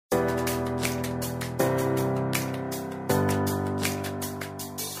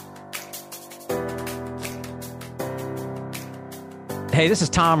Hey, this is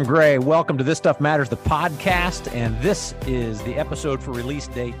Tom Gray. Welcome to This Stuff Matters, the podcast, and this is the episode for release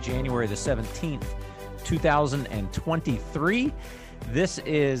date January the 17th, 2023. This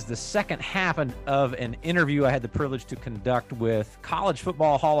is the second half of an interview I had the privilege to conduct with College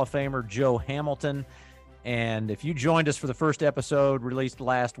Football Hall of Famer Joe Hamilton. And if you joined us for the first episode released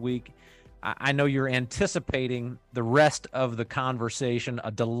last week, I know you're anticipating the rest of the conversation,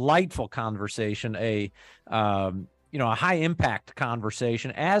 a delightful conversation, a high impact conversation,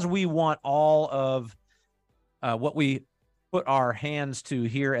 as we want all of what we put our hands to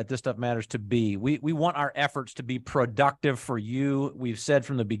here at This Stuff Matters to be. We want our efforts to be productive for you. We've said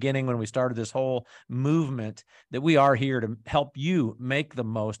from the beginning when we started this whole movement that we are here to help you make the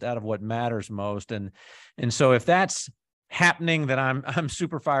most out of what matters most. And so if that's happening, then I'm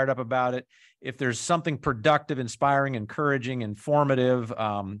super fired up about it. If there's something productive, inspiring, encouraging, informative,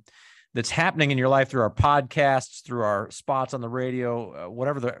 that's happening in your life through our podcasts, through our spots on the radio,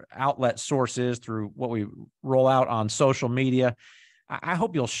 whatever the outlet source is, through what we roll out on social media, I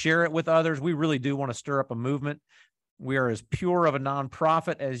hope you'll share it with others. We really do want to stir up a movement. We are as pure of a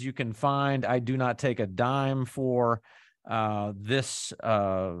nonprofit as you can find. I do not take a dime for this,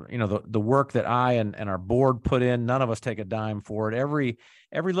 the work that I and our board put in. None of us take a dime for it. Every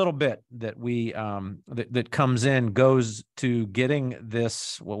little bit that we that comes in goes to getting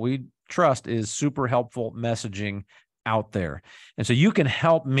this, what we trust is super helpful messaging out there. And so you can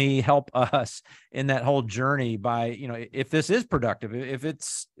help me, help us in that whole journey by, if this is productive, if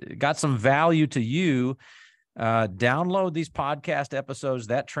it's got some value to you, download these podcast episodes.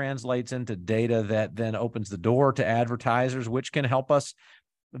 That translates into data that then opens the door to advertisers, which can help us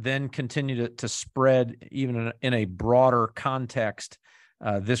then continue to spread even in a broader context,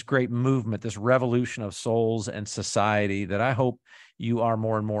 this great movement, this revolution of souls and society that I hope you are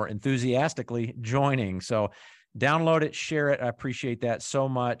more and more enthusiastically joining. So download it, share it. I appreciate that so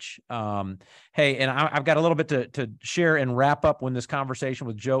much. Hey, and I've got a little bit to share and wrap up when this conversation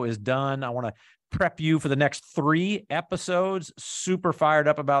with Joe is done. I want to prep you for the next 3 episodes. Super fired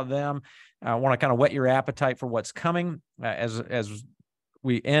up about them. I want to kind of whet your appetite for what's coming as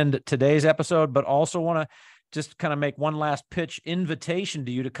we end today's episode, but also want to just kind of make one last pitch invitation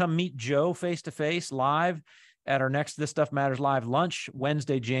to you to come meet Joe face-to-face live at our next This Stuff Matters Live lunch,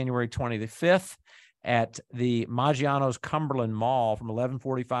 Wednesday, January 25th at the Maggiano's Cumberland Mall from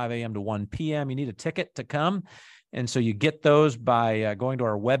 11:45 a.m. to 1 p.m. You need a ticket to come. And so you get those by going to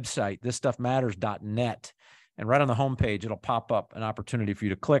our website, thisstuffmatters.net. And right on the homepage, it'll pop up an opportunity for you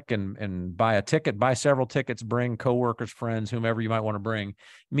to click and buy a ticket, buy several tickets, bring coworkers, friends, whomever you might want to bring.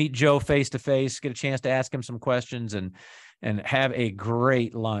 Meet Joe face-to-face, get a chance to ask him some questions, and have a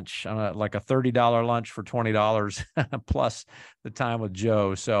great lunch, like a $30 lunch for $20 plus the time with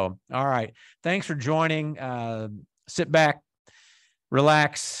Joe. So, all right. Thanks for joining. Sit back,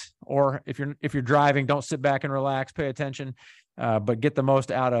 relax, or if you're driving, don't sit back and relax, pay attention, but get the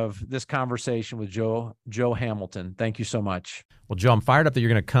most out of this conversation with Joe Hamilton. Thank you so much. Well, Joe, I'm fired up that you're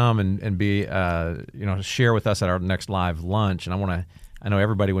going to come and be, share with us at our next live lunch. And I know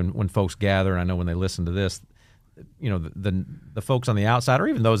everybody, when folks gather, and I know when they listen to this, the folks on the outside, or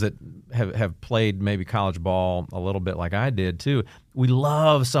even those that have played maybe college ball a little bit like I did too, we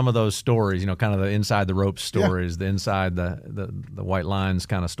love some of those stories, kind of the inside the ropes stories, the inside the white lines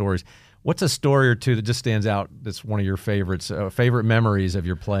kind of stories. What's a story or two that just stands out that's one of your favorites, favorite memories of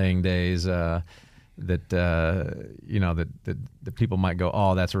your playing days, that people might go,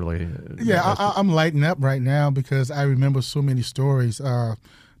 oh, that's really... Yeah, I'm lighting up right now because I remember so many stories.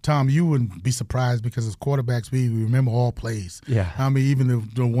 Tom, you wouldn't be surprised because as quarterbacks, we remember all plays. Yeah. I mean, even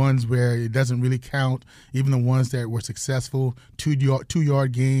the ones where it doesn't really count, even the ones that were successful,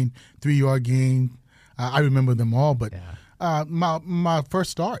 2-yard gain, 3-yard gain. I remember them all. But my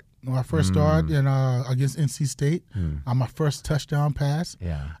first start in against NC State, my first touchdown pass.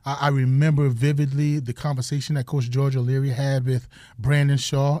 Yeah. I remember vividly the conversation that Coach George O'Leary had with Brandon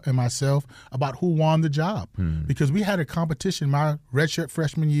Shaw and myself about who won the job. Because we had a competition my redshirt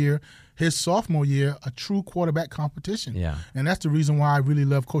freshman year, his sophomore year, a true quarterback competition. Yeah. And that's the reason why I really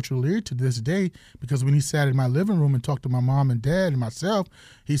love Coach O'Leary to this day, because when he sat in my living room and talked to my mom and dad and myself,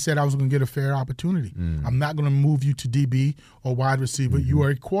 he said I was going to get a fair opportunity. I'm not going to move you to DB or wide receiver. You are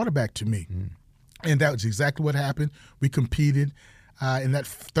a quarterback to me. And that was exactly what happened. We competed. And that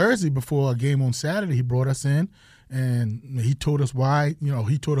Thursday before a game on Saturday, he brought us in and he told us why,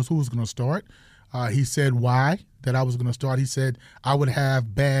 he told us who was going to start. He said why that I was going to start. He said I would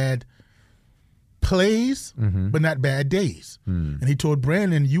have bad plays, but not bad days. And he told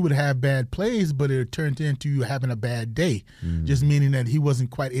Brandon, you would have bad plays, but it turned into you having a bad day, just meaning that he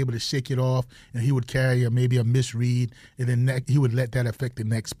wasn't quite able to shake it off, and he would carry maybe a misread, and then he would let that affect the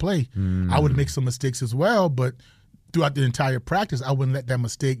next play. I would make some mistakes as well, but throughout the entire practice, I wouldn't let that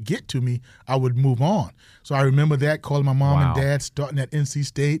mistake get to me. I would move on. So I remember that, calling my mom and dad, starting at NC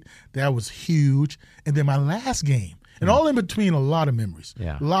State. That was huge. And then my last game, and all in between, a lot of memories.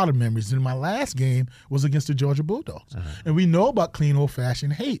 A lot of memories. And my last game was against the Georgia Bulldogs. And we know about clean,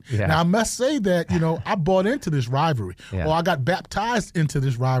 old-fashioned hate. Now, I must say that, I bought into this rivalry, or I got baptized into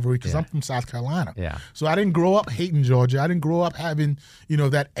this rivalry because I'm from South Carolina. So I didn't grow up hating Georgia. I didn't grow up having,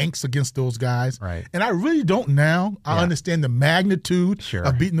 that angst against those guys. And I really don't now. I understand the magnitude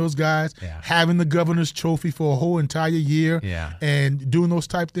of beating those guys, having the governor's trophy for a whole entire year, and doing those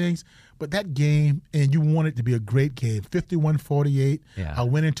type things. But that game, and you want it to be a great game, 51-48. I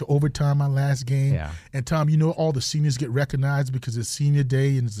went into overtime my last game. And, Tom, all the seniors get recognized because it's senior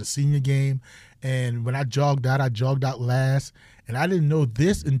day and it's a senior game. And when I jogged out last. And I didn't know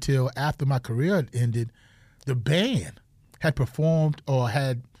this until after my career had ended. The band had performed or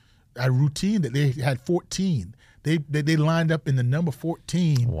had a routine that they had 14. They lined up in the number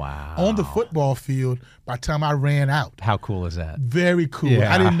 14 on the football field by the time I ran out. How cool is that? Very cool.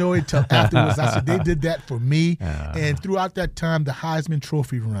 I didn't know it until afterwards. I said, they did that for me. And throughout that time, the Heisman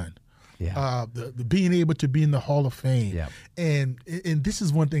Trophy run, the being able to be in the Hall of Fame. And this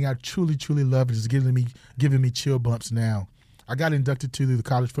is one thing I truly, truly love. It's giving me chill bumps now. I got inducted to the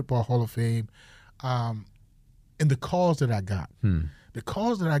College Football Hall of Fame. And the calls that I got. The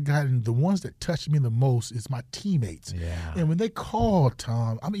calls that I got, and the ones that touched me the most, is my teammates. And when they called,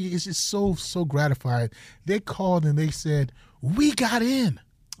 Tom, I mean, it's just so, so gratifying. They called and they said, we got in.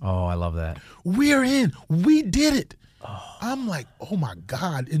 Oh, I love that. We're in. We did it. I'm like, oh, my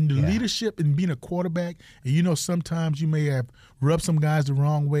God. And the leadership and being a quarterback, and sometimes you may have rubbed some guys the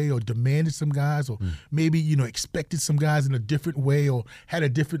wrong way or demanded some guys or maybe, expected some guys in a different way or had a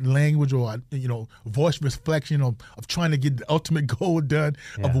different language or, voice reflection of trying to get the ultimate goal done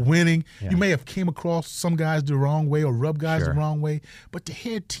of winning. You may have came across some guys the wrong way or rubbed guys the wrong way. But to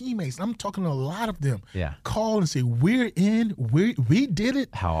hear teammates, I'm talking to a lot of them, call and say, we're in, we did it.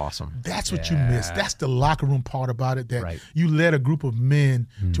 How awesome. That's what you miss. That's the locker room part about it, that you led a group of men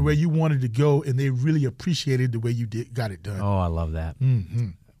to where you wanted to go, and they really appreciated the way you got it done. Oh, I love that.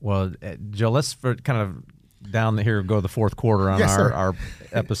 Well, Joe, let's kind of down here go the fourth quarter on our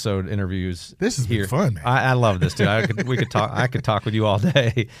episode interviews. This has been fun, man. I love this too. I could talk with you all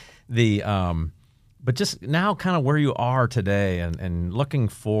day. But just now, kind of where you are today, and looking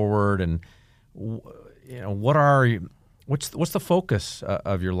forward, and what's the focus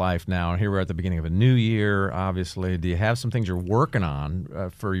of your life now? Here we're at the beginning of a new year. Obviously, do you have some things you're working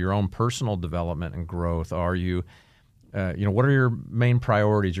on for your own personal development and growth? Are you what are your main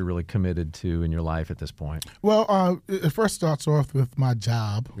priorities you're really committed to in your life at this point? Well, it first starts off with my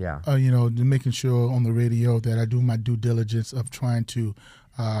job. Making sure on the radio that I do my due diligence of trying to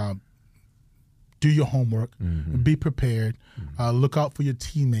do your homework, be prepared, look out for your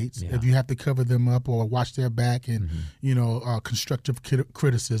teammates if you have to cover them up or watch their back, and constructive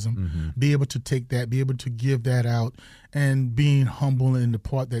criticism, be able to take that, be able to give that out, and being humble in the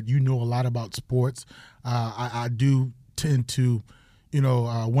part that you know a lot about sports. I do tend to,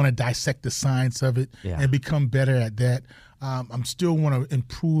 want to dissect the science of it and become better at that. I'm still want to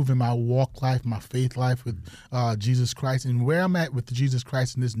improve in my walk life, my faith life with Jesus Christ. And where I'm at with Jesus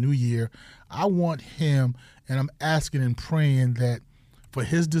Christ in this new year, I want him, and I'm asking and praying that for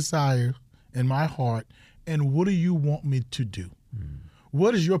his desire in my heart, and what do you want me to do?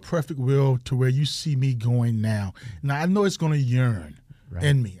 What is your perfect will to where you see me going now? Now, I know it's going to yearn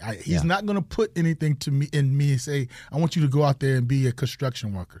in me. He's not going to put anything in me and say, I want you to go out there and be a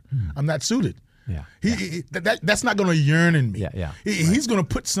construction worker. I'm not suited. That's not going to yearn in me. He's going to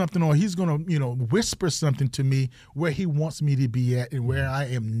put something, or he's going to, whisper something to me where he wants me to be at and where I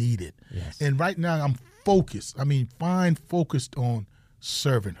am needed. And right now I'm focused. Focused on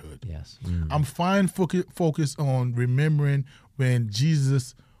servanthood. I'm focused on remembering when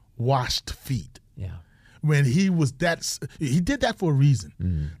Jesus washed feet. When he did that for a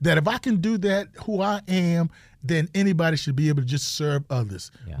reason. That if I can do that, who I am, then anybody should be able to just serve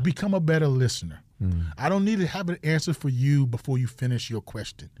others. Become a better listener. I don't need to have an answer for you before you finish your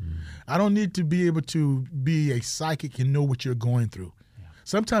question. I don't need to be able to be a psychic and know what you're going through.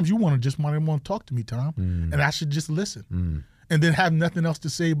 Sometimes you want to talk to me, Tom, and I should just listen. And then have nothing else to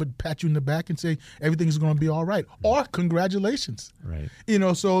say but pat you in the back and say everything's going to be all right, or congratulations.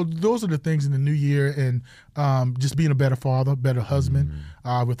 So those are the things in the new year, and just being a better father, better husband,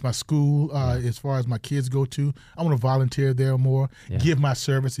 with my school, as far as my kids go to. I want to volunteer there more, give my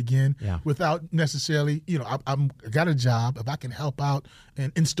service again, without necessarily, I got a job. If I can help out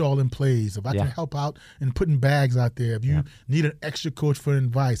in installing plays, if I can help out in putting bags out there, if you need an extra coach for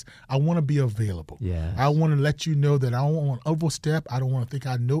advice, I want to be available. I want to let you know that I don't want to overstep. I don't want to think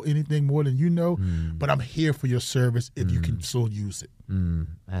I know anything more than you know, but I'm here for your service if you can so use it.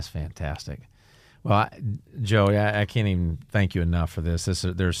 That's fantastic. Well, Joe, I can't even thank you enough for this.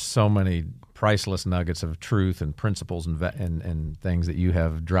 There's so many priceless nuggets of truth and principles and things that you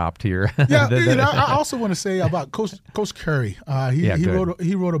have dropped here. I also want to say about Coach Curry.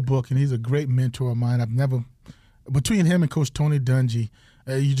 He wrote a book, and he's a great mentor of mine. Between him and Coach Tony Dungy,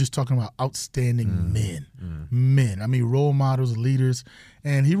 you're just talking about outstanding men. I mean, role models, leaders.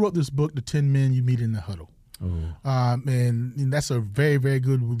 And he wrote this book, The 10 Men You Meet in the Huddle. And that's a very, very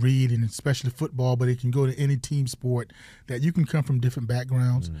good read, and especially football, but it can go to any team sport, that you can come from different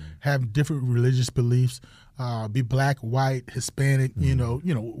backgrounds, have different religious beliefs, be black, white, Hispanic,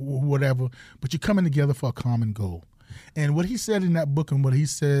 whatever, but you're coming together for a common goal. And what he said in that book, and what he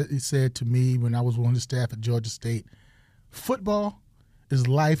said to me when I was on the staff at Georgia State, football is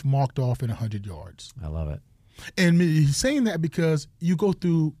life marked off in 100 yards. I love it. And he's saying that because you go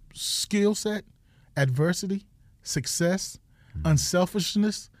through skill set, adversity, success,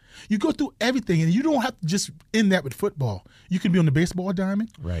 unselfishness. You go through everything, and you don't have to just end that with football. You can be on the baseball diamond.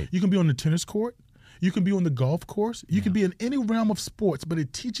 Right. You can be on the tennis court. You can be on the golf course. You can be in any realm of sports, but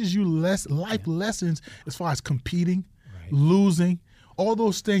it teaches you life lessons as far as competing, losing, all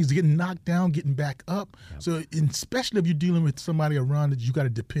those things, getting knocked down, getting back up. So especially if you're dealing with somebody around that, you got to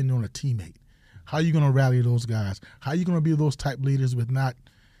depend on a teammate. How are you going to rally those guys? How are you going to be those type leaders with not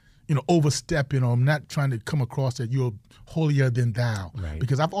overstepping, or not trying to come across that you're holier than thou. Right.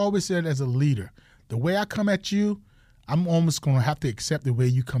 Because I've always said, as a leader, the way I come at you, I'm almost going to have to accept the way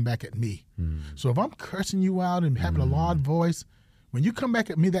you come back at me. So if I'm cursing you out and having a loud voice, when you come back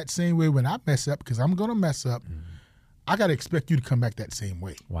at me that same way when I mess up, because I'm going to mess up, I got to expect you to come back that same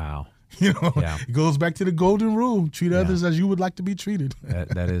way. Wow. It goes back to the golden rule: treat others as you would like to be treated.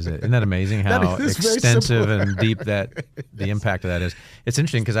 That is it. Isn't that amazing how extensive and deep that the impact of that is? It's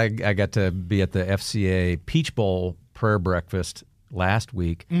interesting because I got to be at the FCA Peach Bowl prayer breakfast last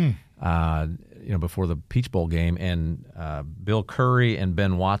week, before the Peach Bowl game, and Bill Curry and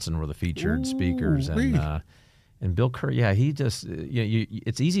Ben Watson were the featured speakers, and Bill Curry, he just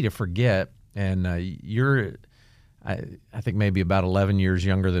it's easy to forget, and you're. I think maybe about 11 years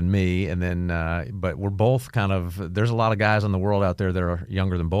younger than me, and then but we're both kind of, there's a lot of guys in the world out there that are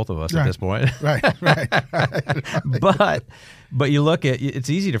younger than both of us at this point. Right. But you look at,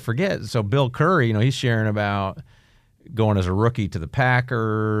 it's easy to forget. So Bill Curry, he's sharing about going as a rookie to the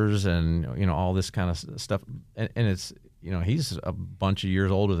Packers and all this kind of stuff, and it's he's a bunch of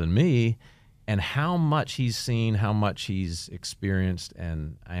years older than me. And how much he's seen, how much he's experienced,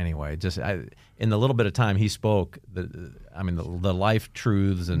 and anyway, in the little bit of time he spoke, the life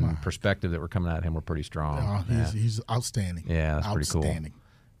truths and perspective that were coming at him were pretty strong. He's outstanding. Yeah, that's pretty cool.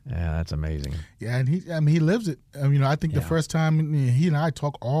 Yeah, that's amazing. Yeah, and he lives it. I think the first time he and I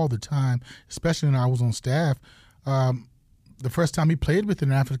talk all the time, especially when I was on staff. The first time he played with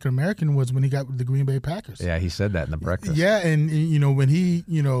an African American was when he got with the Green Bay Packers. Yeah, he said that in the breakfast. Yeah, and when he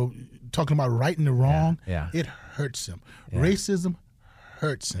talking about right and the wrong, it hurts him. Racism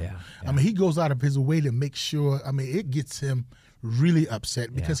hurts him. He goes out of his way to make sure, it gets him really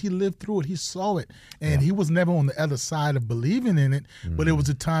upset because he lived through it. He saw it, and he was never on the other side of believing in it, but it was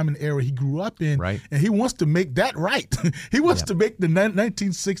a time and era he grew up in, and he wants to make that right. He wants to make the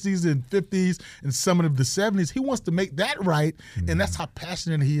 1960s and 50s and some of the 70s. He wants to make that right, and that's how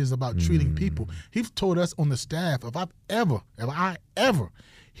passionate he is about treating people. He's told us on the staff, if I ever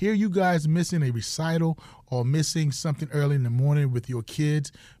hear you guys missing a recital or missing something early in the morning with your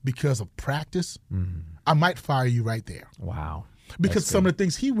kids because of practice, I might fire you right there. Wow. Because some of the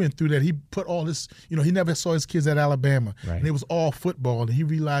things he went through, that he put all this, he never saw his kids at Alabama, and it was all football, and he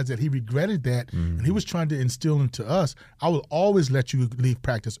realized that he regretted that, and he was trying to instill into us, I will always let you leave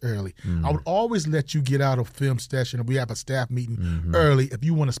practice early. I would always let you get out of film session, and we have a staff meeting early if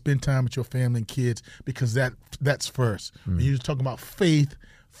you want to spend time with your family and kids, because that's first. When you're talking about faith,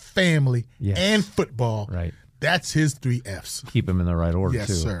 family, and football, that's his 3 F's. Keep them in the right order,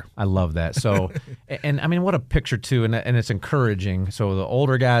 too. Yes, sir. I love that. So, and what a picture, too, and it's encouraging. So the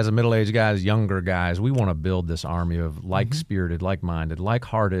older guys, the middle-aged guys, younger guys, we want to build this army of like-spirited, like-minded,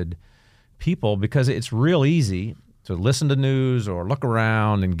 like-hearted people, because it's real easy to listen to news or look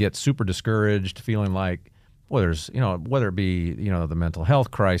around and get super discouraged, feeling like, well, there's, whether it be, the mental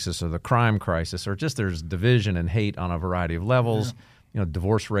health crisis or the crime crisis, or just there's division and hate on a variety of levels.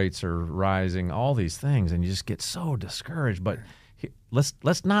 divorce rates are rising, all these things, and you just get so discouraged. But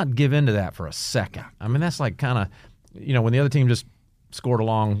let's not give into that for a second. I mean, that's like kind of, when the other team just scored a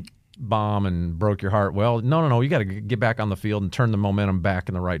long bomb and broke your heart. Well, no. You got to get back on the field and turn the momentum back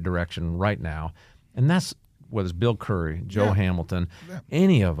in the right direction right now. And that's whether it's Bill Curry, Joe Hamilton,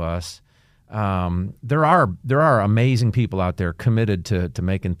 any of us. There are amazing people out there committed to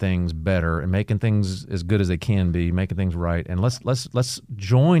making things better and making things as good as they can be, making things right. And let's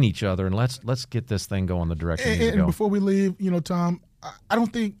join each other and let's get this thing going the direction it needs to go. And before we leave, Tom, I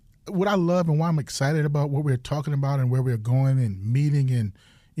don't think what I love and why I'm excited about what we're talking about and where we're going and meeting and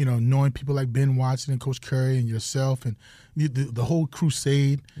knowing people like Ben Watson and Coach Curry and yourself and the whole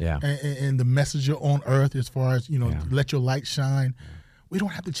crusade and the messenger on earth as far as let your light shine. We don't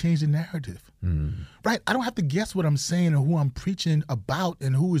have to change the narrative, right? I don't have to guess what I'm saying or who I'm preaching about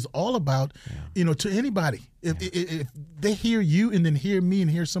and who is all about, to anybody. If they hear you and then hear me and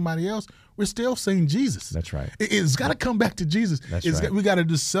hear somebody else, we're still saying Jesus. That's right. It's got to come back to Jesus. That's right. We got to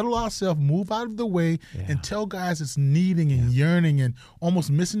just settle ourselves, move out of the way, and tell guys it's needing and yearning and almost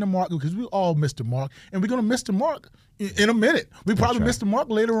missing the mark, because we all missed the mark, and we're going to miss the mark in a minute. We probably missed the mark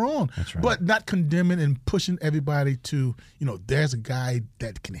later on. That's right. But not condemning and pushing everybody to, there's a guy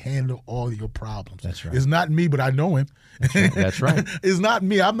that can handle all your problems. That's right. It's not me, but I know him. That's right. It's not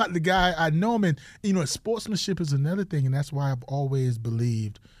me. I'm not the guy. I know him. And, sportsmanship is another thing, and that's why I've always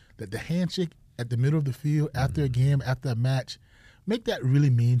believed that the handshake at the middle of the field after a game, after a match, make that really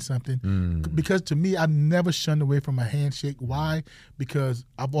mean something. Because to me, I've never shunned away from a handshake. Why? Because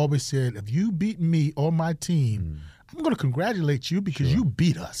I've always said, if you beat me or my team, I'm going to congratulate you because you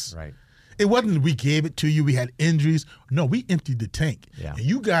beat us. Right. It wasn't we gave it to you, we had injuries. No, we emptied the tank. Yeah. And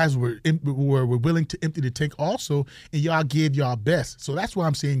you guys were willing to empty the tank also, and y'all gave y'all best. So that's why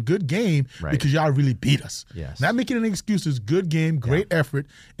I'm saying good game, because y'all really beat us. Yes. Not making any excuses. Good game, great effort,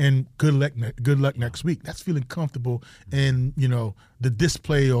 and good luck next week. That's feeling comfortable in, the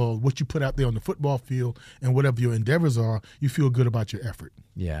display or what you put out there on the football field and whatever your endeavors are, you feel good about your effort.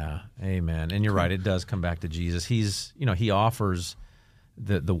 Yeah, amen. And you're right, it does come back to Jesus. He's, he offers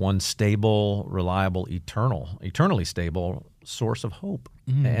the one stable, reliable, eternally stable source of hope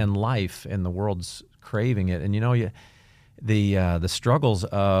and life, and the world's craving it. And the struggles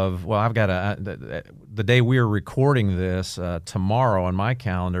of, well, I've got the day we're recording this tomorrow on my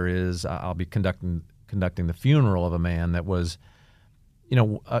calendar is I'll be conducting the funeral of a man that was,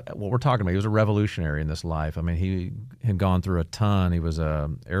 what we're talking about. He was a revolutionary in this life. I mean, he had gone through a ton. He was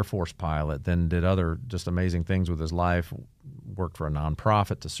a Air Force pilot, then did other just amazing things with his life, worked for a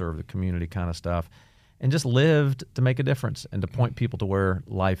nonprofit to serve the community kind of stuff, and just lived to make a difference and to point people to where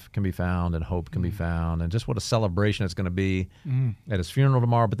life can be found and hope can be found, and just what a celebration it's going to be at his funeral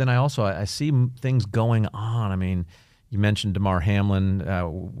tomorrow. But then I see things going on. I mean, you mentioned Damar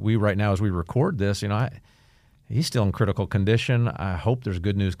Hamlin. We right now, as we record this, he's still in critical condition. I hope there's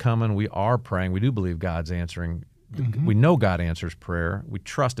good news coming. We are praying. We do believe God's answering. We know God answers prayer. We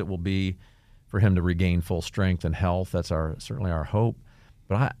trust it will be for him to regain full strength and health. That's certainly our hope.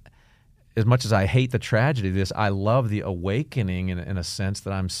 But as much as I hate the tragedy of this, I love the awakening in a sense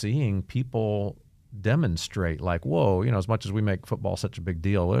that I'm seeing people demonstrate, like, whoa, as much as we make football such a big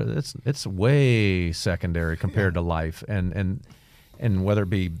deal, it's way secondary compared to life. And whether it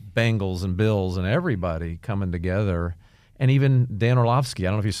be Bengals and Bills and everybody coming together. And even Dan Orlovsky, I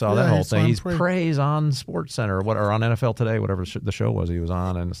don't know if you saw that whole thing. He's praise on SportsCenter or on NFL Today, whatever the show was he was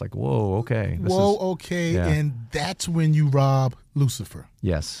on, and it's like, whoa, okay. And that's when you rob Lucifer.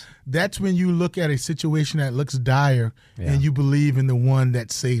 Yes. That's when you look at a situation that looks dire and you believe in the one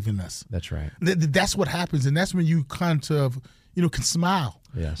that's saving us. That's right. That's what happens, and that's when you kind of, can smile.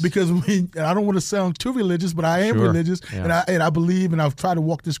 Yes. Because I don't want to sound too religious, but I am religious, and I believe, and I've tried to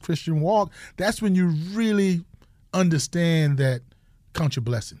walk this Christian walk. That's when you really understand that count your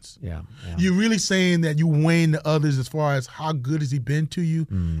blessings. Yeah. You're really saying that you weighing the others as far as how good has he been to you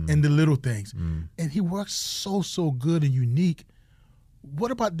and the little things. And he works so good and unique.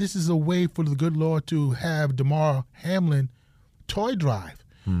 What about this is a way for the good Lord to have Damar Hamlin toy drive,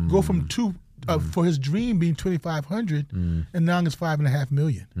 go from for his dream being 2,500 and now it's $5.5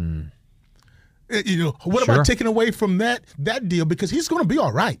 million. What about taking away from that deal? Because he's going to be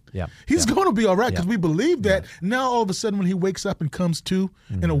all right. Yeah, he's going to be all right because we believe that. Now all of a sudden when he wakes up and comes to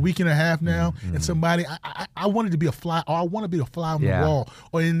in a week and a half now, and somebody, I wanted to be a fly, or I want to be a fly on the wall,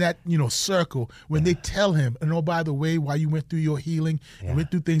 or in that circle when they tell him, and oh, by the way, while you went through your healing and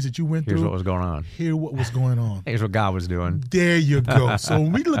went through things that you went through, here's what was going on. Here's what was going on. Here's what God was doing. There you go. So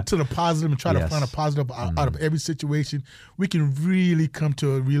when we look to the positive and try to find a positive out of every situation, we can really come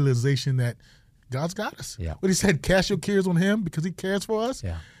to a realization that God's got us. Yeah. But he said, cast your cares on him because he cares for us.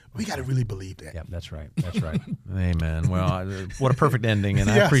 Yeah. We got to really believe that. Yeah, that's right. That's right. Amen. Well, what a perfect ending. And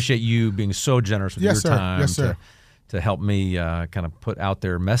I Yes. appreciate you being so generous with Yes, your sir. time Yes, sir. to help me kind of put out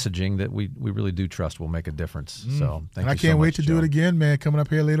there messaging that we really do trust will make a difference. So thank And you I so can't much, wait to do Joe. it again, man, coming up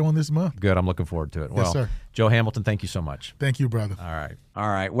here later on this month. Good. I'm looking forward to it. Well, sir. Joe Hamilton, thank you so much. Thank you, brother. All right. All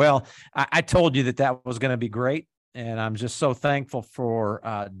right. Well, I told you that was going to be great. And I'm just so thankful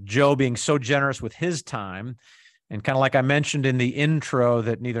for Joe being so generous with his time. And kind of like I mentioned in the intro,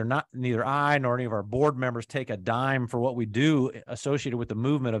 that neither I nor any of our board members take a dime for what we do associated with the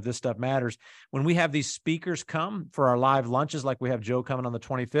movement of This Stuff Matters. When we have these speakers come for our live lunches, like we have Joe coming on the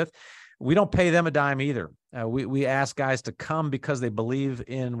 25th, we don't pay them a dime either. We ask guys to come because they believe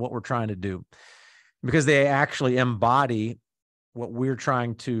in what we're trying to do, because they actually embody what we're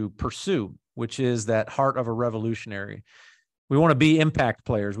trying to pursue, which is that heart of a revolutionary. We want to be impact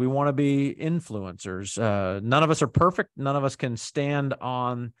players. We want to be influencers. None of us are perfect. None of us can stand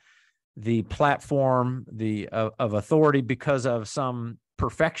on the platform of authority because of some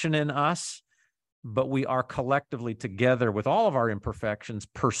perfection in us, but we are collectively together with all of our imperfections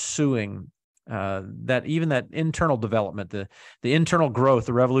pursuing that internal development, the internal growth,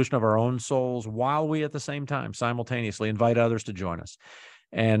 the revolution of our own souls, while we at the same time simultaneously invite others to join us,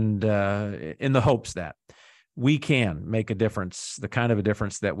 and in the hopes that we can make a difference, the kind of a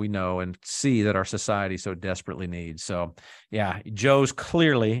difference that we know and see that our society so desperately needs. So yeah, Joe's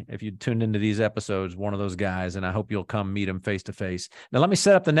clearly, if you tuned into these episodes, one of those guys, and I hope you'll come meet him face to face. Now, let me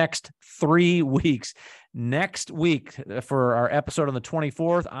set up the next 3 weeks. Next week, for our episode on the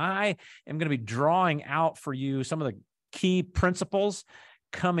 24th, I am going to be drawing out for you some of the key principles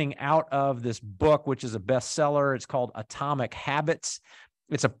coming out of this book, which is a bestseller. It's called Atomic Habits.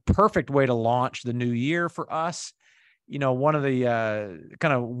 It's a perfect way to launch the new year for us. You know, one of the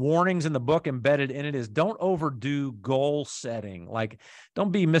kind of warnings in the book embedded in it is don't overdo goal setting. Like,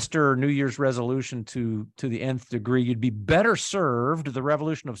 don't be Mr. New Year's resolution to the nth degree. You'd be better served. The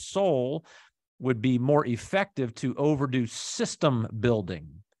revolution of soul would be more effective to overdo system building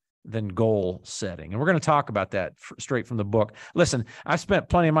than goal setting. And we're going to talk about that straight from the book. Listen, I've spent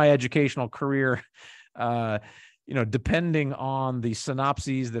plenty of my educational career depending on the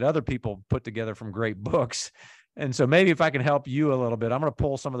synopses that other people put together from great books. And so maybe if I can help you a little bit, I'm going to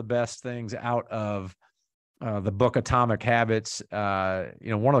pull some of the best things out of the book Atomic Habits.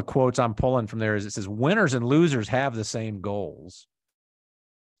 One of the quotes I'm pulling from there is, it says, winners and losers have the same goals.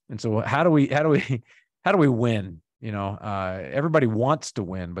 And so how do we win? Everybody wants to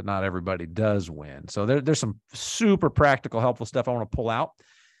win, but not everybody does win. So there's some super practical, helpful stuff I want to pull out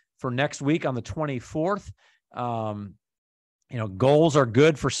for next week on the 24th. Goals are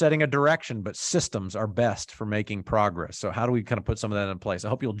good for setting a direction, but systems are best for making progress. So how do we kind of put some of that in place? I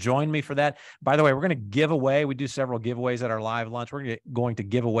hope you'll join me for that. By the way, we're going to give away, we do several giveaways at our live lunch. We're going to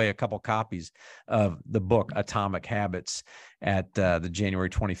give away a couple copies of the book Atomic Habits at the January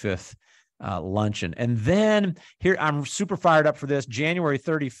 25th luncheon. And then here, I'm super fired up for this, January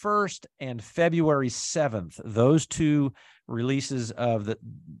 31st and February 7th, those two releases of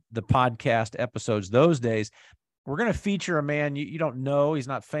the podcast episodes, those days, we're going to feature a man you don't know. He's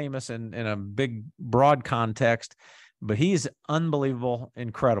not famous in a big, broad context, but he's unbelievable,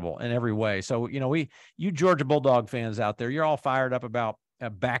 incredible in every way. So, you Georgia Bulldog fans out there, you're all fired up about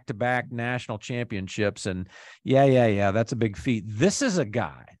back-to-back national championships. And yeah, that's a big feat. This is a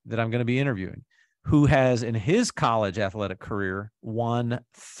guy that I'm going to be interviewing who has, in his college athletic career, won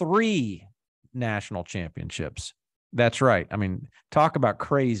 3 national championships. That's right. I mean, talk about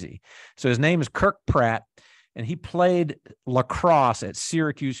crazy. So his name is Kirk Pratt, and he played lacrosse at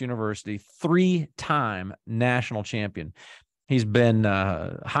Syracuse University, 3-time national champion. He's been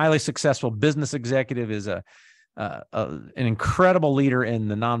a highly successful business executive, is an incredible leader in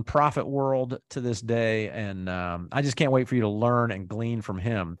the nonprofit world to this day. And I just can't wait for you to learn and glean from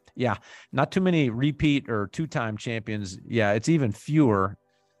him. Yeah, not too many repeat or 2-time champions. Yeah, it's even fewer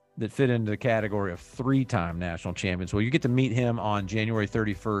that fit into the category of 3-time national champions. Well, you get to meet him on January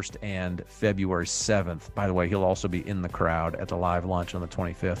 31st and February 7th. By the way, he'll also be in the crowd at the live lunch on the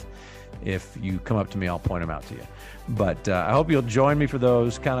 25th. If you come up to me, I'll point him out to you. But I hope you'll join me for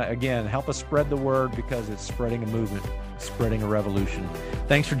those. Kind of, again, help us spread the word, because it's spreading a movement, spreading a revolution.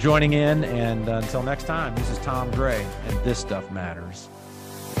 Thanks for joining in. And until next time, this is Tom Gray, and This Stuff Matters.